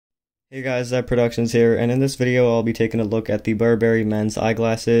Hey guys, Zeb Productions here, and in this video I'll be taking a look at the Burberry men's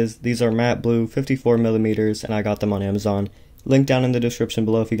eyeglasses. These are matte blue, 54mm, and I got them on Amazon. Link down in the description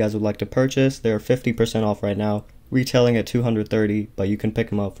below if you guys would like to purchase. They're 50% off right now, retailing at $230, but you can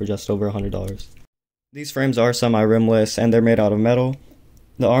pick them up for just over $100. These frames are semi-rimless, and they're made out of metal.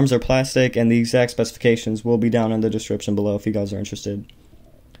 The arms are plastic, and the exact specifications will be down in the description below if you guys are interested.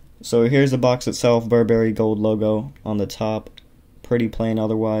 So here's the box itself, Burberry gold logo on the top, pretty plain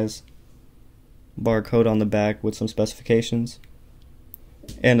otherwise. Barcode on the back with some specifications,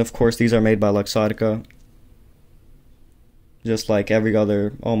 and of course these are made by Luxottica, just like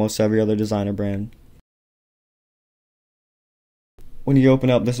almost every other designer brand. When you open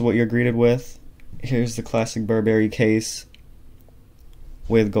up, this is what you're greeted with. Here's the classic Burberry case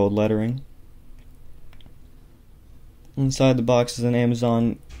with gold lettering. Inside the box is an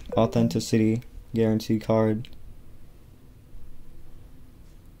Amazon authenticity guarantee card.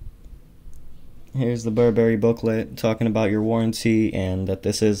 Here's the Burberry booklet talking about your warranty and that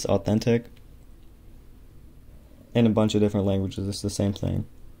this is authentic. In a bunch of different languages, it's the same thing.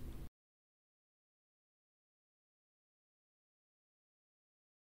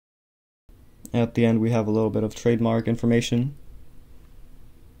 At the end we have a little bit of trademark information.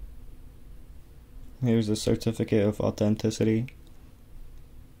 Here's a certificate of authenticity.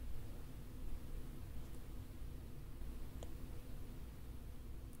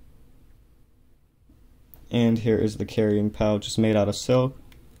 And here is the carrying pouch. It's made out of silk.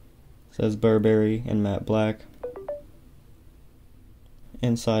 It says Burberry in matte black.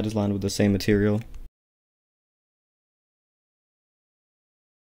 Inside is lined with the same material.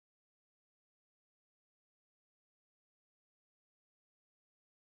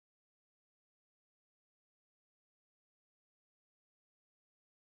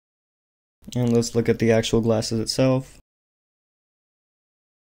 And let's look at the actual glasses itself.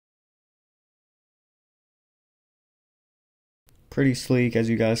 Pretty sleek, as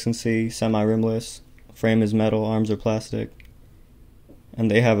you guys can see, semi-rimless. Frame is metal, arms are plastic, and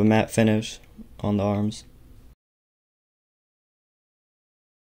they have a matte finish on the arms.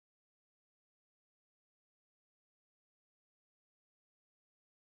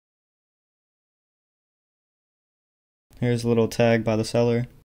 Here's a little tag by the seller.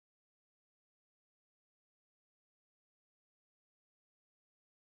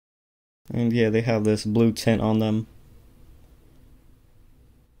 And yeah, they have this blue tint on them.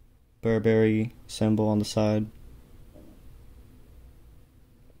 Burberry symbol on the side.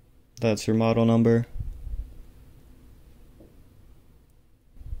 That's your model number.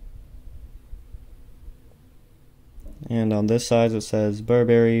 And on this side it says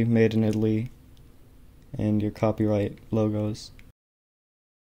Burberry, made in Italy, and your copyright logos.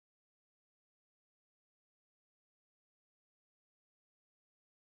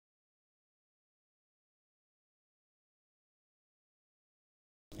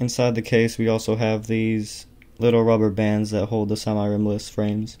 Inside the case we also have these little rubber bands that hold the semi-rimless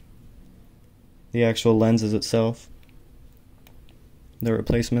frames. The actual lenses itself, the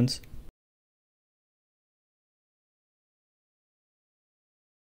replacements.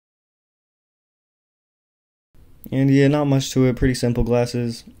 And yeah, not much to it, pretty simple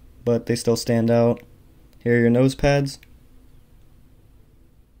glasses, but they still stand out. Here are your nose pads.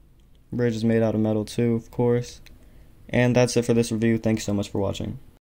 Bridge is made out of metal too, of course. And that's it for this review. Thank you so much for watching.